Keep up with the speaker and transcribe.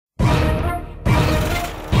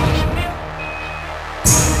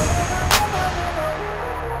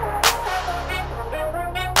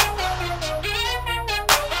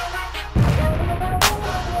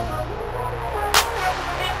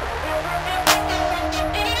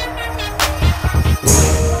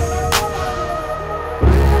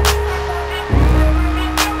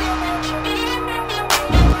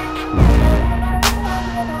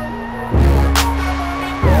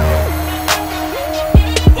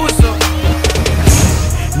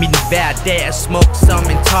Hver dag er smuk som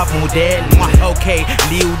en topmodel. Okay,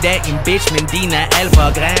 livet er en bitch, men din er alt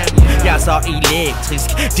for grim. Jeg er så elektrisk,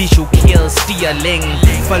 de chokerede stiger længe.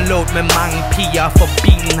 Forlåt med mange piger, for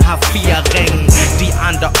bilen har 4 ringe. De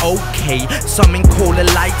andre okay, som en Cola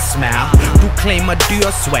Light smager. Du claimer dyr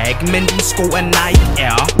swag, men din sko er Nike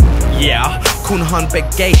Air. Yeah, kun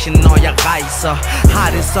håndbagagen når jeg rejser. Har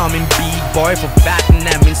det som en big boy, for verden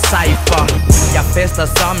er min cypher. Jeg fester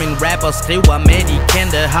som en rapper, skriver med de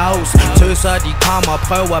kendte house. Tøser de kommer,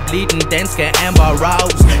 prøver at blive den danske Amber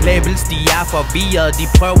Rose. Labels de er forvirret, de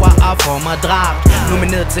prøver at få mig dræbt.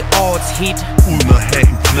 Nomineret til årets hit, uden at have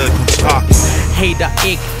en pladekontrakt. Hater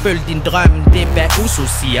ikke, følg din drøm, det er hvad USO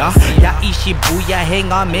siger. Jeg er i Shibuya,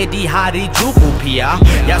 hænger med de hardy juku-piger.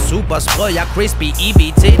 Jeg er super sprød, jeg er crispy, EB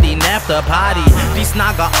til din afterparty. De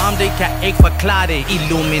snakker om det, kan ikke forklare det,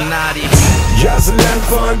 Illuminati. Jeg er så langt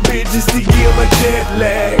for en bitches, de giver mig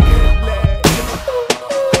jetlag.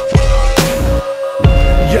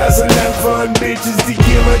 Jeg er så langt for en bitches, de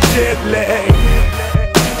giver mig jetlag.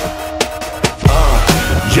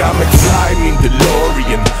 Jeg er McFly, min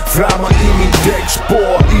DeLorean, flammer i min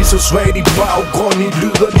dækspor. I så svagt i baggrund, I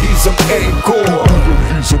lyder ligesom A-kor.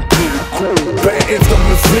 Bagefter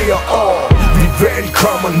med flere år, vi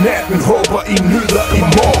velkommer natten, håber I nyder i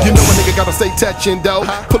morgen. You know a nigga gotta stay touching though,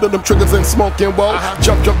 pulling them triggers and smoking whoa.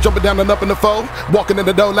 Jumping down and up in the foe, walking in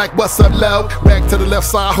the door like what's up low. Back to the left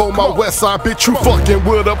side, hold my west side, bitch you fucking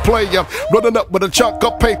with a player. Running up with a chunk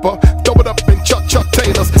of paper, throw it up and chuck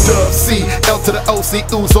taters. Dub C, L to the O.C,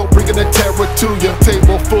 USO bringing the terror to ya.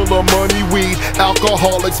 Table full of money, weed,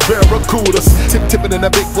 alcoholics, barracudas. Tipping and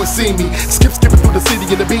that big boy see me, skipping through the city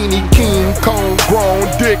in a beanie. King Kong grown,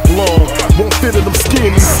 dick long, won't fit in them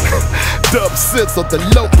skinnies. Dub sits of the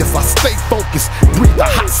locust, I stay focused. Breathe a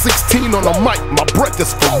hot 16 on the mic, my breath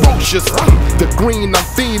is ferocious. The green I'm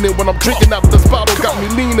feeling when I'm drinking out of this bottle got me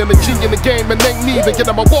leaning. A G in the game and ain't even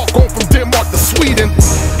getting my walk on from Denmark to Sweden.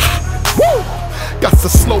 Woo! Got to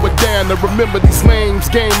slow it down and remember these names,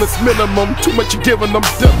 game is minimum. Too much you giving them,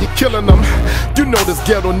 dumb, you killing them. You know this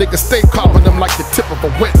ghetto nigga stay copping them like the tip of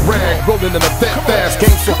a wet rag. Rolling in a that fast,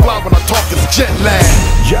 game so fly when I talk is Jetlag.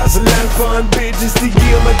 Jeg er så langt for en bitches, de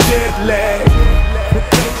giver mig jetlag.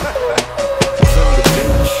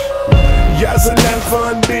 Jeg er så langt for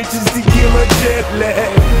en bitches, de giver mig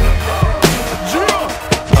jetlag.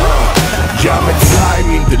 Jeg er McFly,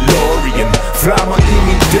 min DeLorean, flammer i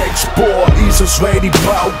min dækspor. I så svagt i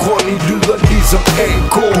baggrund, I lyder ligesom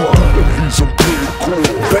A-kor.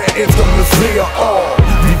 Bagefter med flere år,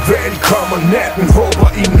 vi velkommer natten, håber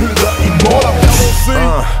I nyder i morgen.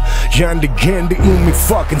 Jeg er en legende i mit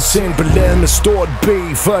fucking sind, balladen med stort B.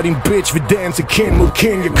 For din bitch vil danse kind mod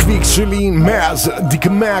kind. Jeg kviksøl i en mærse, de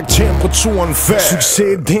kan mærke temperaturen falde.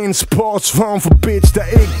 Succes, det er en sportsform for bitch, der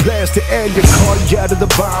er ikke plads til alt. Jeg kold hjertet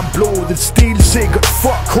og varm blodet, stilsikkert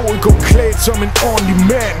fuck hole. Gå klædt som en ordentlig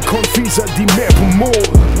mand, kun fiser de med på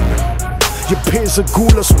moden. Jeg pisser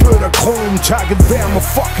guld og spytter kron, takket være mig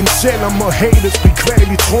fucking selvom og haters bliv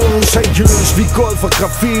kvalt i troen. Seriøst, vi er gået fra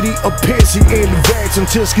graffiti og pis i elevatoren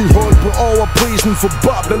til at skide hul på overprisen for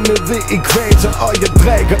bobler ned ved ekvator. Og jeg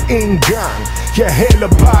drikker en gang, jeg hælder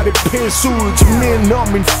bare det pis ud til minde om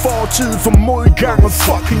min fortid for modgang og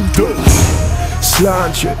fucking død.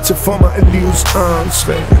 Slange til for mig af livs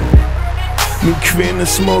ansvar. Min kvinde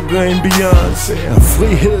smukker en Beyoncé, og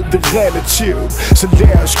frihed det er relativt, så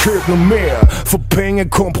lad os købe noget mere. For penge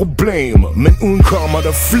kun problemer, men uden kommer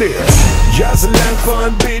der flere. Jeg er så langt for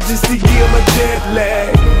en bitches, de giver mig jetlag.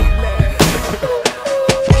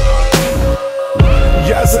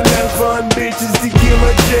 Jeg er så langt for en bitches, de giver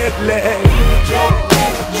mig jetlag.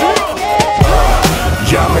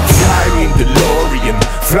 Jeg er McFly, min DeLorean,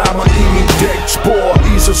 flammer i min dækspor.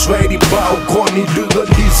 I så svagt i baggrund, I lyder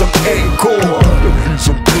ligesom A-kor.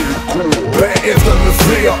 Bagefter med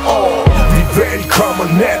flere år, vi velkommer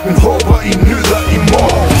natten, håber I nyder i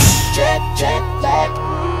morgen.